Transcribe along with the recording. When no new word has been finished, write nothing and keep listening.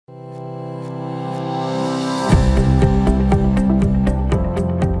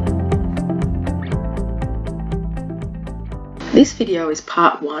This video is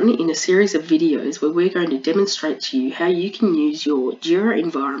part 1 in a series of videos where we're going to demonstrate to you how you can use your Jira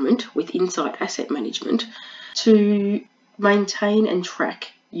environment with Insight Asset Management to maintain and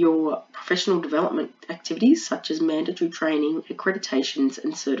track your professional development activities such as mandatory training, accreditations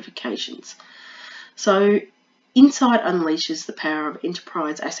and certifications. So Insight unleashes the power of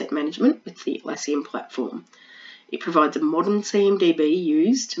enterprise asset management with the Atlassian platform. It provides a modern CMDB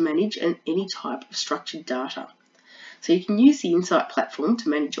used to manage any type of structured data. So you can use the Insight platform to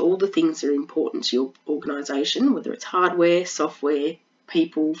manage all the things that are important to your organisation, whether it's hardware, software,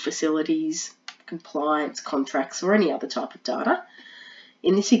 people, facilities, compliance, contracts, or any other type of data.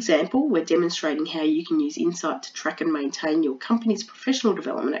 In this example, we're demonstrating how you can use Insight to track and maintain your company's professional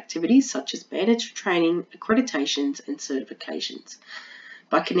development activities such as mandatory training, accreditations, and certifications.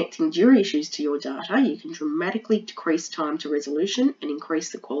 By connecting Jira issues to your data, you can dramatically decrease time to resolution and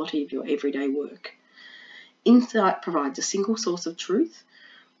increase the quality of your everyday work. Insight provides a single source of truth,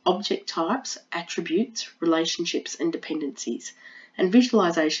 object types, attributes, relationships and dependencies, and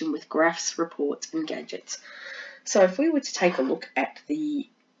visualization with graphs, reports and gadgets. So if we were to take a look at the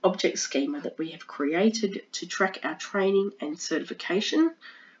object schema that we have created to track our training and certification,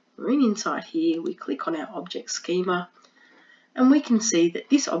 we're in Insight here, we click on our object schema and we can see that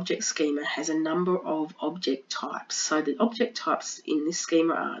this object schema has a number of object types. So the object types in this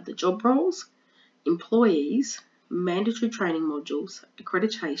schema are the job roles, employees, mandatory training modules,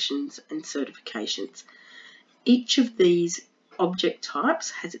 accreditations and certifications. Each of these object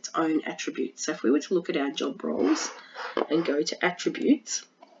types has its own attributes. So if we were to look at our job roles and go to attributes,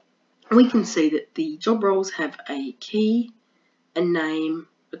 we can see that the job roles have a key, a name,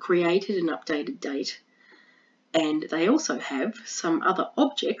 a created and updated date, and they also have some other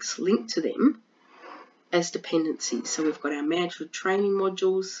objects linked to them as dependencies. So we've got our mandatory training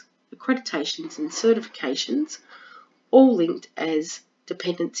modules, accreditations and certifications, all linked as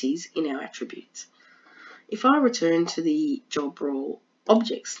dependencies in our attributes. If I return to the job role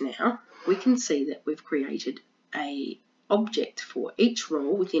objects now, we can see that we've created an object for each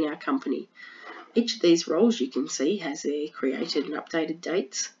role within our company. Each of these roles you can see has their created and updated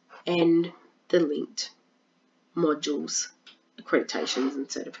dates and the linked modules, accreditations and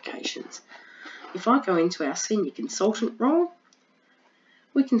certifications. If I go into our senior consultant role,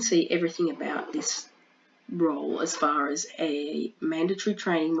 we can see everything about this role as far as mandatory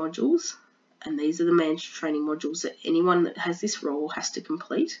training modules, and these are the mandatory training modules that anyone that has this role has to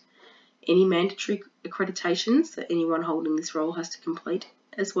complete, any mandatory accreditations that anyone holding this role has to complete,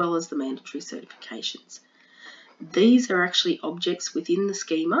 as well as the mandatory certifications. These are actually objects within the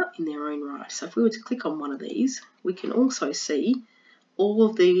schema in their own right. So if we were to click on one of these, we can also see all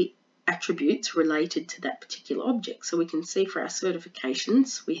of the attributes related to that particular object. So we can see for our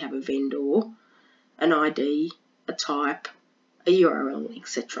certifications, we have a vendor, an ID, a type, a URL,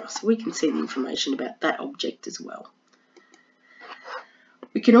 etc. So we can see the information about that object as well.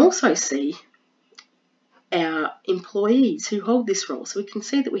 We can also see our employees who hold this role. So we can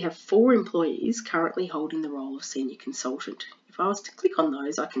see that we have 4 employees currently holding the role of senior consultant. If I was to click on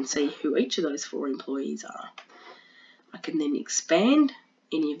those, I can see who each of those 4 employees are. I can then expand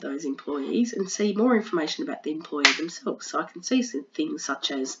any of those employees and see more information about the employee themselves. So I can see some things such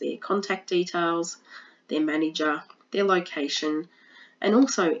as their contact details, their manager, their location, and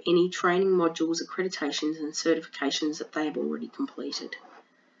also any training modules, accreditations and certifications that they have already completed.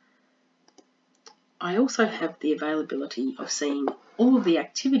 I also have the availability of seeing all of the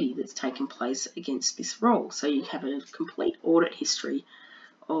activity that's taken place against this role. So you have a complete audit history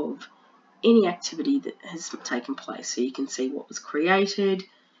of any activity that has taken place. So you can see what was created,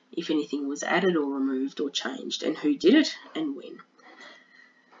 if anything was added or removed or changed, and who did it and when.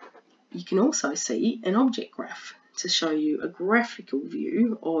 You can also see an object graph to show you a graphical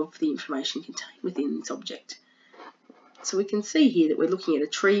view of the information contained within this object. So we can see here that we're looking at a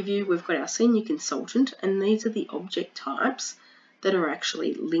tree view. We've got our senior consultant, and these are the object types that are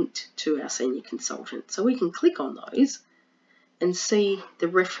actually linked to our senior consultant. So we can click on those and see the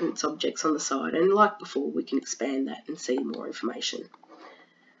reference objects on the side, and like before we can expand that and see more information.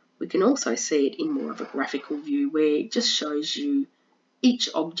 We can also see it in more of a graphical view where it just shows you each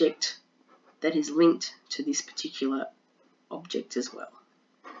object that is linked to this particular object as well.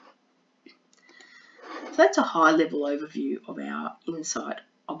 So that's a high level overview of our Insight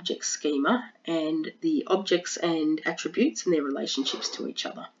Object Schema and the objects and attributes and their relationships to each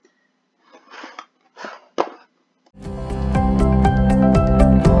other.